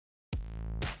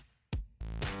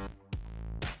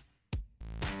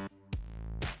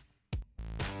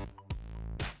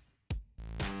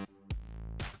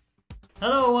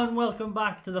Hello and welcome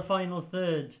back to the final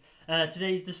third.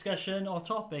 Today's discussion, or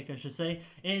topic I should say,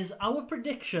 is our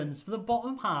predictions for the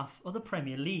bottom half of the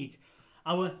Premier League.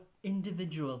 Our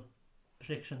individual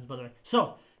predictions, by the way.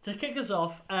 So, to kick us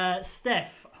off,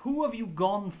 Steph, who have you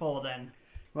gone for then?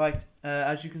 Right,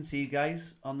 as you can see,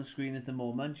 guys, on the screen at the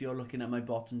moment, you're looking at my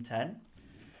bottom 10.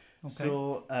 Okay.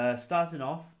 So, starting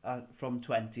off from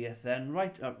 20th, then,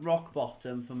 right at rock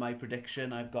bottom for my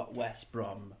prediction, I've got West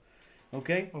Brom.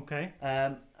 Okay? Okay.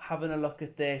 Having a look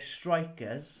at their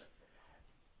strikers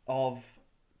of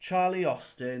Charlie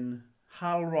Austin,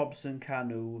 Hal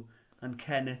Robson-Kanu, and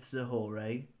Kenneth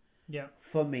Zahore. Yeah.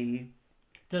 For me,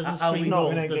 Doesn't Are we scream not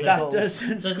goals, gonna does get it? that goals. doesn't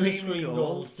Doesn't scream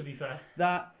goals. to be fair.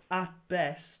 That at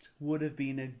best would have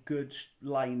been a good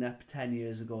lineup 10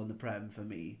 years ago in the Prem for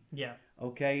me. Yeah.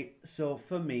 Okay, so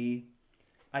for me,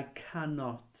 I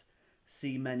cannot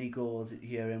see many goals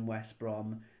here in West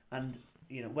Brom. And,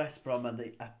 you know, West Brom are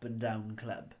the up and down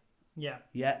club. Yeah.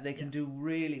 Yeah, they can do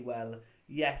really well.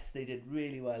 Yes, they did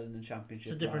really well in the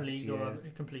Championship It's a different last league, year, though,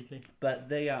 completely. but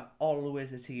they are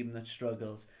always a team that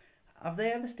struggles. Have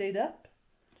they ever stayed up?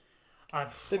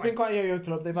 They've been quite a yo-yo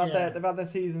club. They've had Yeah. their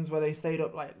seasons where they stayed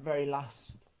up like very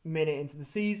last minute into the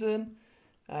season.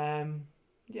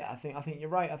 Yeah, I think you're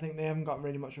right. I think they haven't got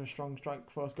really much of a strong strike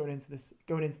force going into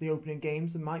the opening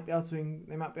games. They might be able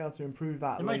to improve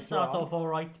that. They might later start on. off all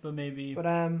right, but maybe. But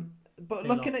Fail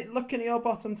looking at your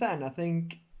bottom 10, I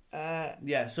think.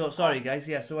 Yeah, so sorry guys.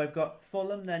 Yeah, so I've got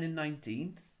Fulham then in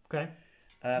 19th. Okay.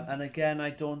 And again, I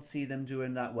don't see them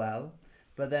doing that well.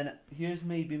 But then here's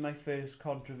maybe my first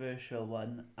controversial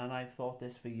one, and I've thought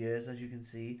this for years, as you can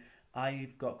see.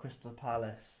 I've got Crystal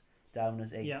Palace down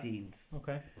as 18th.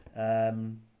 Okay.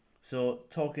 So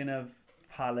talking of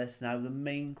Palace now, the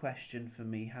main question for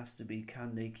me has to be,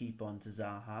 can they keep on to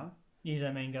Zaha? He's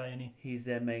their main guy, isn't he? He's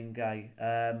their main guy.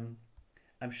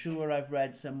 I'm sure I've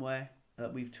read somewhere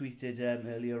that we've tweeted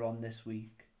earlier on this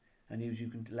week, and you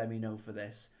can let me know for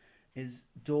this. Is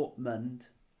Dortmund,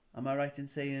 am I right in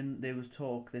saying there was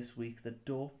talk this week that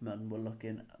Dortmund were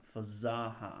looking for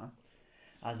Zaha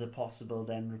as a possible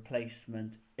then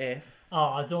replacement if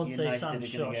I don't United say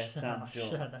Sancho. are gonna get Sancho.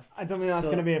 Shut up. I don't think that's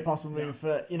So- going to be a possible move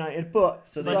for United. But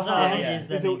So But that's Zaha yeah. is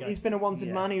their main guy. he's been a wanted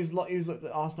Yeah. man. He was looked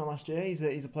at Arsenal last year. He's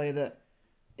a player that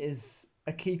is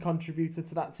a key contributor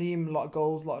to that team. A lot of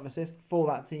goals, a lot of assists for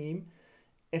that team.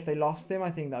 If they lost him,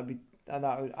 I think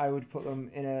I would put them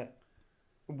in a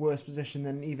worse position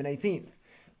than even 18th.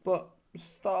 But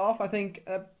start off, I think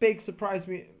a big surprise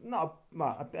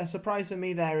a surprise for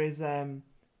me there is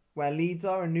where Leeds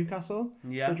are and Newcastle.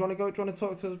 Yeah. So do you want to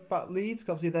talk to us about Leeds? 'Cause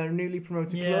obviously they're a newly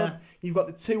promoted Yeah. club. You've got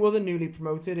the two other newly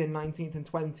promoted in 19th and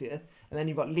 20th, and then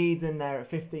you've got Leeds in there at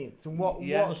 15th. So Yeah. What's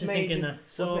what's your made thinking you, there?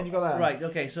 what's made you go there? Right,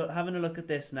 okay, so having a look at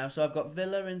this now. So I've got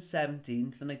Villa in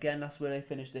 17th, and again, that's where they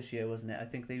finished this year, wasn't it? I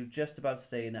think they were just about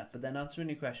staying up. But then answering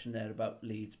your question there about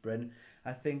Leeds, Bryn,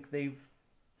 I think they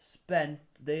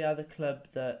are the club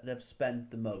that they've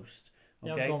spent the most.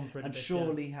 Yeah, Okay, I've gone for it a and bit,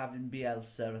 surely having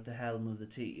Bielsa at the helm of the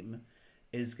team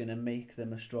is going to make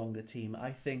them a stronger team.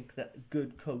 I think that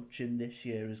good coaching this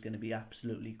year is going to be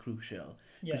absolutely crucial.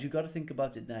 Yeah. Because you've got to think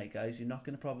about it now, guys. You're not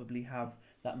going to probably have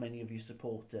that many of your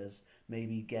supporters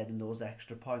maybe getting those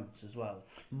extra points as well.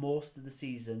 Most of the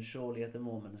season, surely at the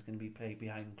moment, is going to be played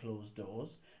behind closed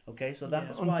doors. Okay, so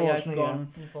that's Yeah. why I've Unfortunately, gone.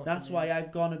 Unfortunately. That's why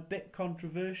I've gone a bit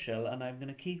controversial, and I'm going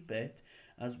to keep it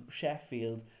as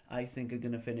Sheffield. I think are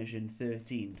going to finish in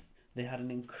 13th. They had an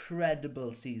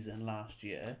incredible season last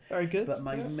year. Very good. But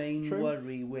my Yeah, main true.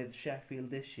 worry with Sheffield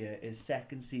this year is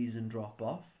second season drop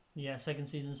off. Yeah, second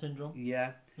season syndrome,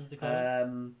 Yeah. as they call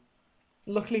it.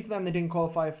 Luckily for them, they didn't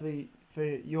qualify for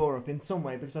Europe in some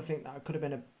way, because I think that could have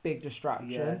been a big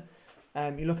distraction.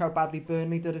 You look how badly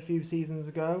Burnley did a few seasons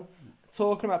ago.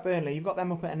 Talking about Burnley, you've got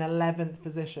them up at an 11th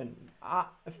position.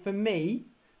 For me,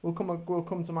 we'll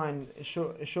come to mine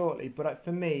shortly, but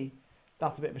for me,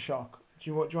 that's a bit of a shock. Do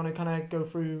you want to kind of go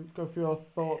through your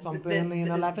thoughts on Burnley in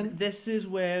 11th? This is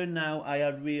where now I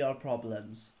had real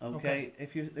problems. Okay,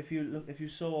 if you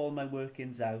saw all my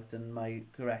workings out and my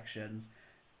corrections,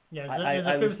 Yeah, there's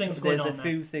a few things going on There's a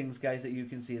there. few things, guys, that you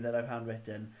can see that I've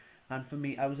handwritten. And for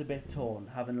me, I was a bit torn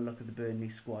having a look at the Burnley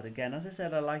squad. Again, as I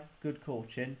said, I like good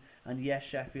coaching. And yes,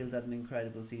 Sheffield had an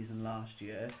incredible season last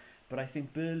year. But I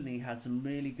think Burnley had some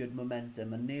really good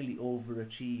momentum and nearly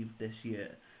overachieved this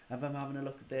year. If I'm having a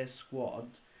look at their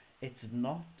squad, it's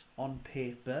not on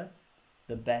paper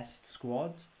the best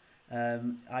squad.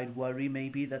 I'd worry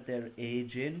maybe that they're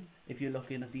aging. If you're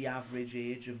looking at the average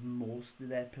age of most of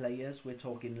their players, we're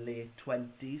talking late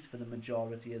 20s for the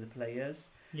majority of the players.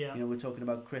 Yeah. You know, we're talking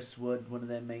about Chris Wood, one of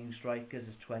their main strikers,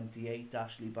 is 28.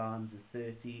 Ashley Barnes is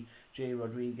 30. Jay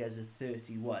Rodriguez is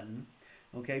 31.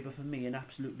 Okay, but for me, an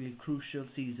absolutely crucial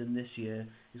season this year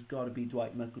has got to be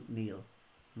Dwight McNeil.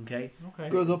 Okay, Okay.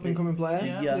 Good up and coming player.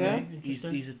 Yeah. young, Yeah.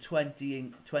 Interesting. he's a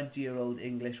 20-year-old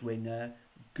English winger,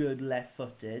 good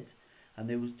left-footed, and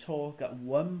there was talk at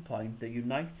one point that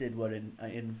United were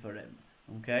in for him.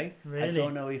 Okay, Really? I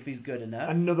don't know if he's good enough.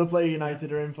 Another player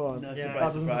United are in for. No, Yeah. That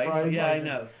surprise, doesn't surprise. surprise Yeah, I me.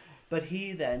 know. But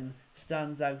he then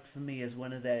stands out for me as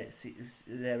one of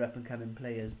their up-and-coming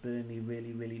players. Burnley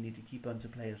really need to keep on to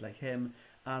players like him,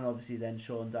 and obviously then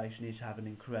Sean Dyche needs to have an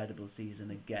incredible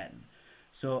season again.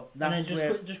 So And then that's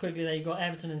where just quickly, there you got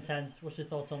Everton in 10th. What's your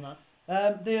thoughts on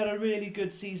that? they had a really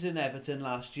good season, Everton,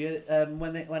 last year.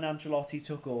 When Ancelotti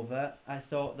took over, I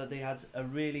thought that they had a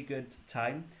really good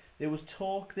time. There was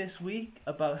talk this week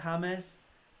about James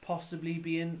possibly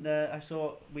being. I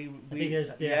saw we I think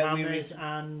it's Hammers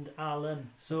and Allen.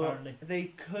 So apparently. they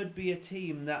could be a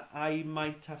team that I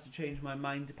might have to change my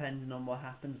mind depending on what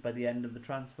happens by the end of the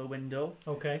transfer window.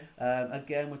 Okay.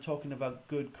 Again, we're talking about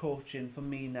good coaching. For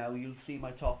me now, you'll see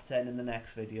my top 10 in the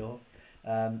next video.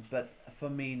 But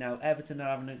for me now, Everton are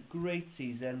having a great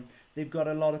season. They've got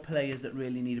a lot of players that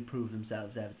really need to prove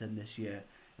themselves, Everton, this year.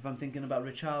 If I'm thinking about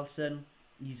Richarlison,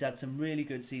 he's had some really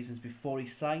good seasons before he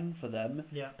signed for them.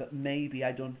 Yeah. But maybe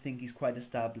I don't think he's quite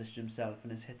established himself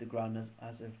and has hit the ground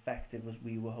as effective as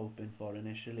we were hoping for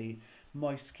initially.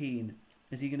 Moise Keane,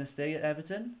 is he going to stay at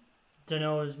Everton? Don't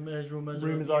know. There's rumours.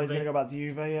 Rumours are he's going to go back to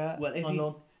Juve. Yeah. Well, On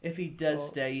loan. if he does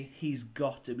Thoughts? stay, he's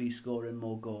got to be scoring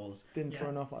more goals. Didn't score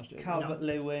Yeah. enough last year.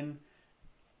 Calvert-Lewin,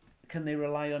 can they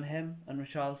rely on him and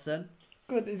Richarlison?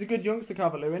 Good. He's a good youngster,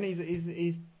 Calvert-Lewin.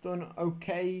 He's done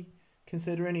okay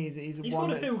considering he's He's one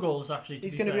scored a that's. few goals actually.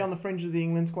 He's going to be on the fringe of the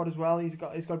England squad as well. He's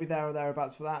got to be there or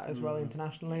thereabouts for that as well Mhm.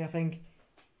 internationally. I think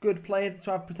good player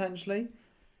to have potentially,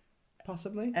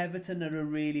 possibly. Everton are a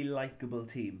really likeable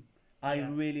team. I Yeah.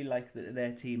 really like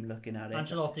their team looking at it.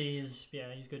 Ancelotti is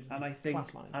he's good. And I think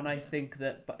Class manager, and I yeah. think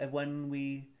that when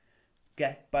we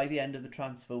get by the end of the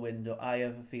transfer window, I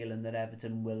have a feeling that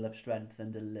Everton will have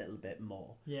strengthened a little bit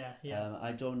more. Yeah.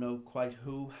 I don't know quite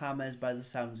who. Hammers, by the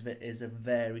sounds of it, is a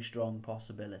very strong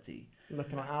possibility.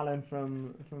 Looking at Alan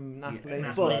from Napoli.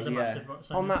 Yeah, Napoli's a yeah. massive But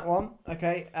signing. on that one,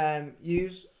 okay.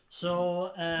 Use. So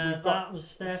We've got- that was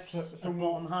Steph's so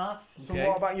bottom half. So Okay.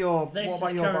 what about your? This what about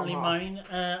is your currently bottom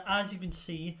half? mine. As you can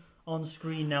see on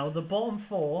screen now, the bottom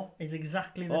four is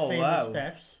exactly the Oh, same wow. as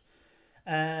Steph's.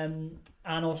 And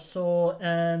also,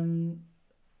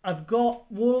 I've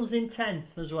got Wolves in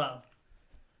 10th as well.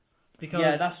 Because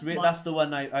Yeah, that's my- that's the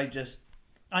one I just.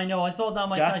 I know, I thought that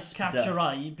might Gasped catch at. your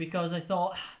eye because I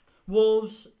thought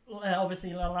Wolves,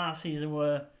 obviously last season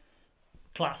were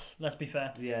class, let's be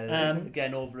fair. Yeah, Um,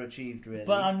 again overachieved really.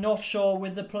 But I'm not sure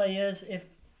with the players, if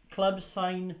clubs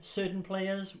sign certain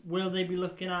players, will they be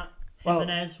looking at Well,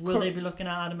 Jimenez? Will they be looking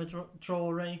at Adam Traore? Just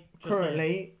saying.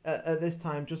 Currently, at this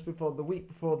time, just before the week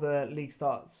before the league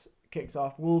kicks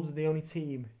off, Wolves are the only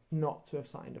team not to have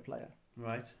signed a player.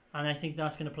 Right. And I think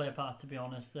that's going to play a part, to be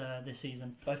honest, this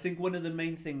season. I think one of the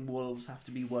main things Wolves have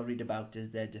to be worried about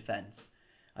is their defence.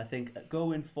 I think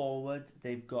going forward,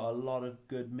 they've got a lot of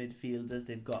good midfielders.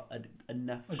 They've got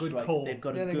enough A good strike. core. They've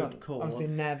got Yeah, a they good got core. obviously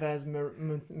Neves,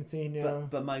 Moutinho.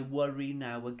 But my worry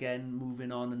now, again,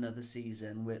 moving on another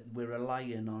season, we're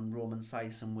relying on Roman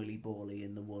Saiz and Willy Bowley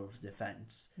in the Wolves'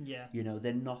 defence. Yeah. You know,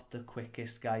 they're not the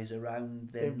quickest guys around.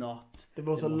 They're not. They've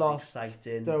also the most lost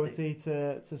exciting. Doherty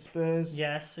to Spurs.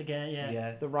 Yes, again, yeah.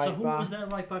 Yeah. The right so who back. was their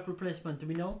right back replacement? Do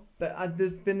we know? But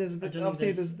there's I don't know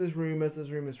obviously this. there's rumours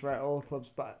throughout all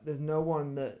clubs, but there's no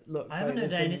one that looks I haven't like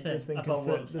heard anything that's been about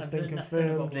confirmed. Wolves. That's I've been heard nothing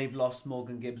confirmed. about- They've lost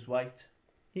Morgan Gibbs-White.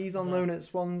 He's on Yeah. loan at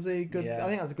Swansea. Good. Yeah. I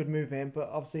think that's a good move for him. But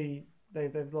obviously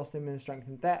they've lost him in strength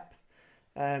and depth.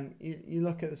 You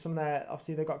look at some of their.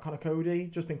 Obviously they've got Connor Cody,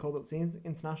 just been called up to the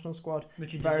international squad.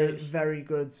 Which he Very deserves.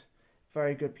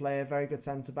 very good player. Very good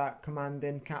centre back,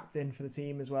 commanding captain for the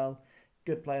team as well.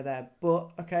 Good player there.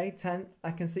 But okay, 10th. I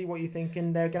can see what you're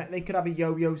thinking. They could have a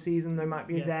yo-yo season. They might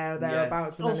be Yeah. there or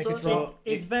thereabouts, but then they Also, could drop.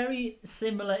 it's very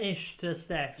similar-ish to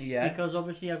Steph's. Yeah. Because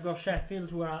obviously I've got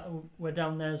Sheffield who are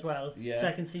down there as well. Yeah.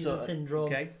 Second season So, syndrome.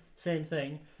 Okay. Same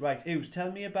thing. Right, Ooze,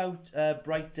 tell me about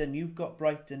Brighton. You've got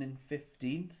Brighton in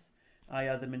 15th. I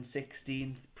had them in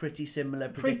 16th. Pretty similar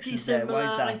Pretty predictions similar. there.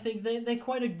 Why is that? I think they're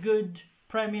quite a good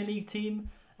Premier League team.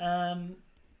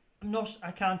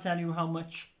 I can't tell you how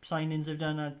much signings they've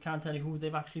done. I can't tell you who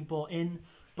they've actually bought in,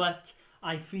 but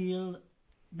I feel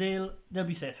they'll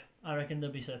be safe. I reckon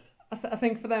they'll be safe. I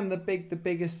think for them the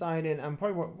biggest signing and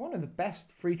probably one of the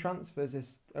best free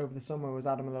transfers over the summer was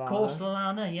Adam Lallana. Of course,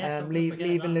 Lallana, yes.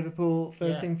 Leaving Liverpool,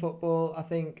 first Yeah. team football. I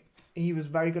think he was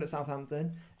very good at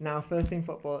Southampton. Now first team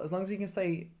football, as long as he can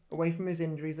stay away from his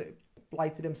injuries that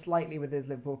blighted him slightly with his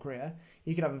Liverpool career,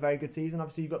 he could have a very good season.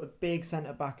 Obviously, you've got the big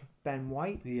centre back Ben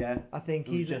White. Yeah, I think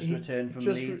who's he's returned from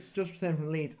Leeds. Just returned from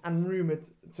Leeds, and rumoured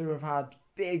to have had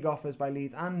big offers by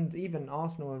Leeds, and even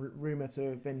Arsenal are rumoured to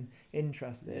have been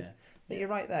interested. Yeah. I think you're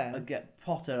right there. Again,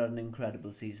 Potter had an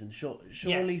incredible season.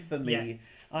 Surely for me,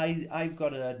 I've got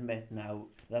to admit now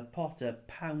that Potter,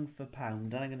 pound for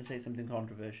pound, and I'm going to say something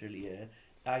controversial here,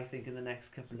 I think in the next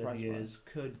couple of years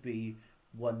could be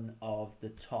one of the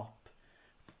top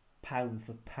pound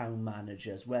for pound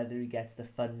managers, whether he gets the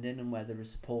funding and whether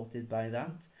it's supported by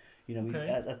that. You know,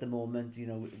 at the moment, you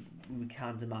know, we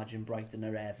can't imagine Brighton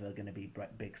are ever going to be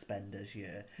big spenders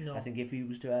here. No. I think if he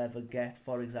was to ever get,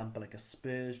 for example, like a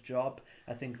Spurs job,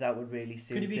 I think that would really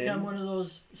suit him. Could he become one of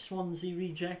those Swansea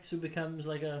rejects who becomes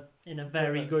like in a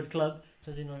very good club?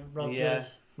 Because, you know,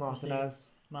 Rodgers, Martinez.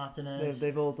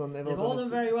 They've all done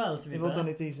very well. To be they've fair. all done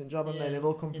a decent job, haven't they? They've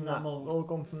all come from that mold. all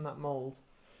come from that mould.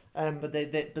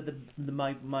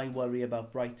 My worry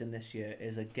about Brighton this year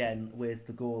is, again, where's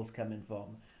the goals coming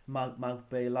from?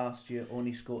 Mountbay last year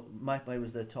only scored. Mountbay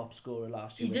was the top scorer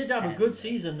last year. He did have a good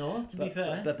season, though. To be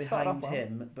fair, but behind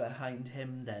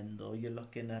him, then though, you're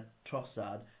looking at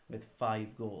Trossard with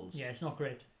 5 goals. Yeah, it's not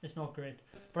great.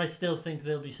 But I still think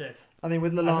they'll be safe. I think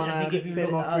with Lallana, a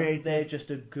bit more creative. They're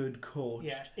just a good coach.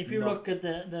 Yeah, if you look at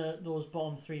those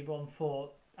bottom 3, bottom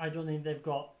 4, I don't think they've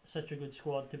got such a good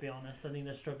squad, to be honest. I think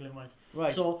they're struggling with.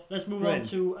 Right. So let's move on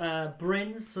to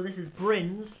Bryn's. So this is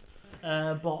Bryn's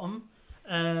bottom.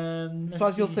 So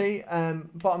as you'll see,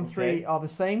 bottom 3 are the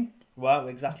same. Wow,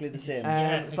 exactly the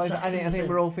same. So I think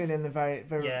we're all feeling the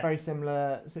very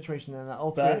similar situation in that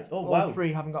all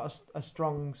three haven't got a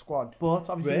strong squad. But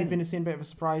obviously we've been seeing a bit of a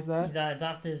surprise there.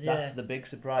 That's the big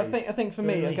surprise. I think for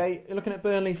me, okay, you're looking at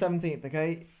Burnley 17th,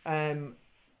 okay.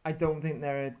 I don't think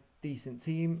they're a decent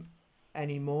team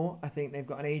anymore. I think they've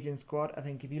got an aging squad. I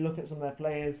think if you look at some of their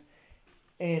players,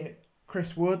 in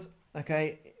Chris Wood,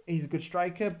 okay, he's a good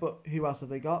striker, but who else have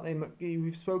they got?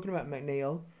 We've spoken about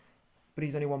McNeil, but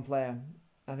he's only one player.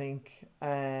 I think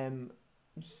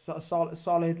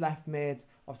solid left mid,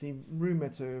 obviously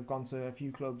rumoured to have gone to a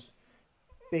few clubs.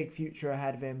 Big future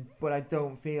ahead of him, but I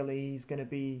don't feel he's going to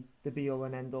be the be-all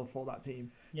and end-all for that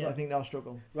team. Yeah. So I think they'll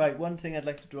struggle. Right, one thing I'd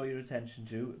like to draw your attention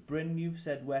to. Bryn, you've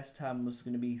said West Ham was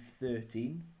going to be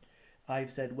 13th. I've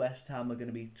said West Ham are going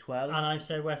to be 12th. And I've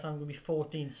said West Ham are going to be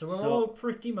 14th. So we're all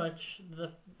pretty much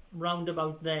the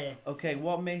roundabout there. Okay,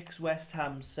 what makes West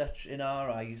Ham in our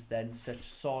eyes, such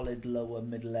solid lower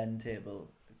middle-end table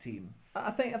team?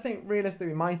 I think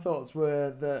realistically, my thoughts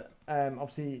were that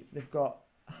obviously they've got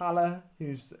Haller,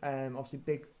 who's obviously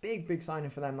big signing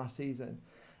for them last season.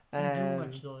 He didn't do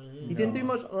much though. He didn't do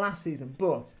much last season,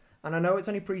 but and I know it's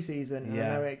only pre-season, and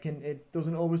I know it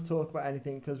doesn't always talk about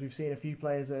anything because we've seen a few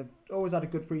players that have always had a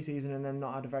good pre-season and then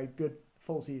not had a very good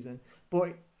full season.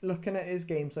 But looking at his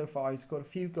game so far, he's scored a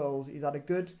few goals. He's had a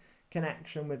good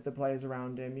connection with the players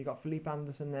around him. You've got Felipe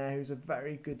Anderson there, who's a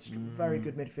very good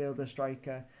midfielder,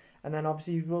 striker. And then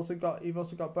obviously you've also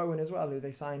got Bowen as well, who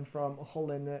they signed from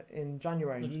Hull in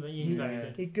January.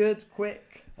 He's good,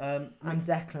 quick, and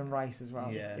Declan Rice as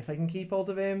well. Yeah. If they can keep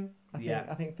hold of him,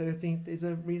 I think 13th is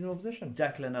a reasonable position.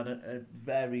 Declan had a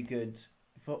very good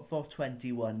for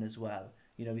 21 as well.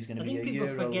 You know, he's going to be a year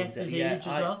older. I think people forget his age as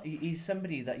well. He's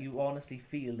somebody that you honestly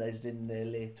feel is in their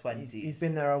late 20s. He's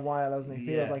been there a while, hasn't he?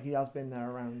 Feels like he has been there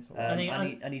around.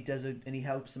 And he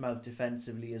helps them out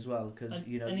defensively as well. Because I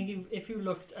think if you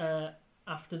looked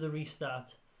after the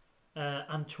restart,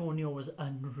 Antonio was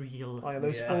unreal. Oh, yeah,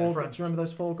 those 4. Do you remember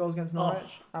those 4 goals against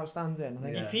Norwich? Outstanding. I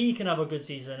think. If he can have a good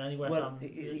season, anyway.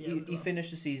 He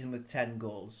finished the season with 10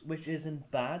 goals, which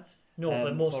isn't bad. No,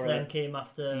 but most of them came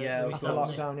after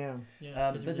lockdown.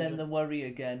 But then the worry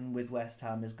again with West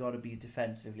Ham has got to be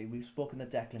defensively. We've spoken that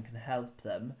Declan can help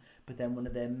them, but then one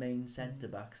of their main centre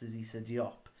backs is Issa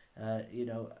Diop.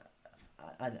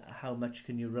 And how much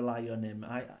can you rely on him?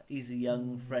 He's a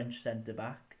young French centre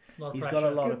back. He's got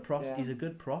a lot of He's a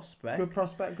good prospect.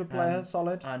 Good player,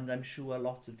 solid. And I'm sure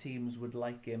lots of teams would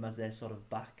like him as their sort of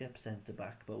backup centre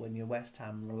back. But when you're West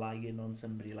Ham relying on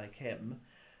somebody like him,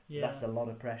 that's a lot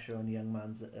of pressure on the young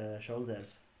man's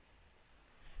shoulders.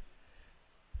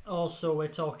 Also, we're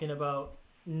talking about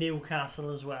Newcastle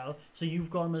as well. So you've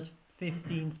got them as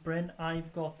 15th, Bryn.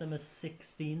 I've got them as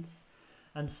 16th.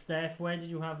 And Steph, where did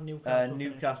you have Newcastle?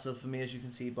 Newcastle, fine? For me, as you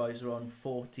can see, boys, are on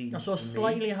 14th. So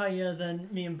slightly higher than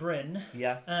me and Bryn.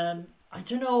 Yeah. I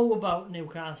don't know about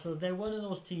Newcastle. They're one of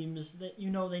those teams that, you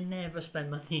know, they never spend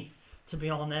money, to be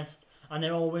honest. And they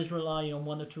always rely on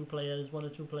one or two players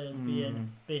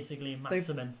being basically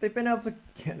maximum. They've been able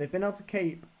to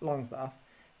keep Longstaff.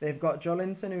 They've got Joe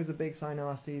Linton, who was a big signing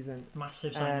last season.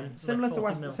 Massive signing. Similar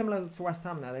like to West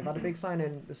Ham there. They've had a big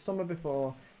signing the summer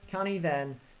before. Can he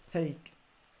then take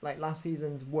like last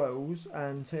season's woes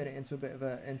and turn it into a bit of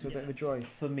a joy?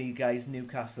 For me, guys,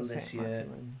 Newcastle this Saint year,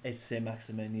 Maximin. it's Saint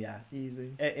Maximin, yeah.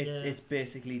 Easy. It's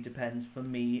basically depends for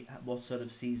me what sort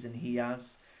of season he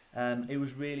has. It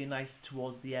was really nice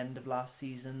towards the end of last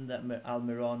season that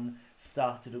Almiron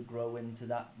started to grow into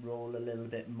that role a little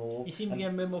bit more. He seemed to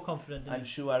get a bit more confident. I'm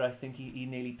sure. I think he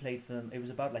nearly played for them. It was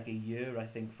about like a year, I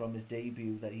think, from his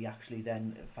debut that he actually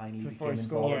then finally Before became he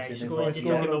scored. involved. Yeah, he in scored. It took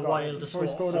him a while to Before he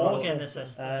score. scored Or a get an assist.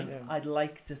 assist. Yeah. I'd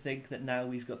like to think that now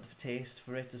he's got the taste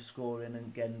for it, of scoring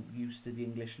and getting used to the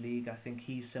English league. I think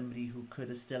he's somebody who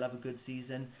could still have a good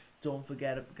season. Don't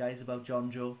forget, guys, about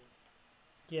John Joe.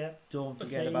 Yeah. Don't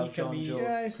forget Okay, about he can John be- Joe.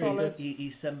 Yeah, he's solid.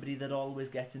 He's somebody that always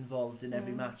gets involved in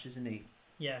every match, isn't he?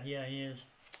 Yeah, he is.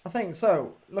 I think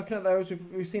so. Looking at those,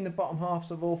 we've seen the bottom halves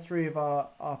of all three of our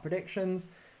predictions.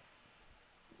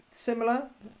 Similar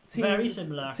teams, Very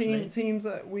similar, actually. teams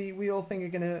that we all think are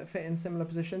going to fit in similar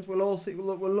positions. We'll all see.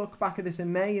 We'll look back at this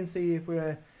in May and see if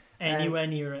we're Anywhere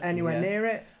near it. anywhere Yeah. near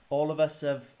it. All of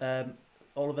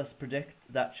us predict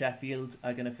that Sheffield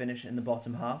are going to finish in the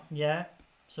bottom half, Yeah.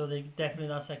 So they definitely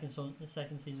that second season.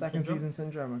 Second syndrome. season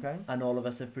syndrome. Okay. and all of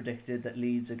us have predicted that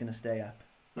Leeds are going to stay up.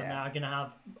 And Yeah. are going to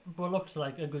have what looks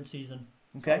like a good season.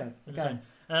 Okay. Solid. At the Okay.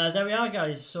 time. There we are,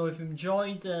 guys. So if you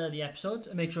enjoyed the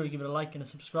episode, make sure you give it a like and a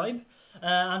subscribe.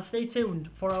 And stay tuned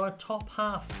for our top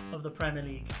half of the Premier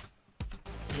League.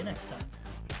 See you next time.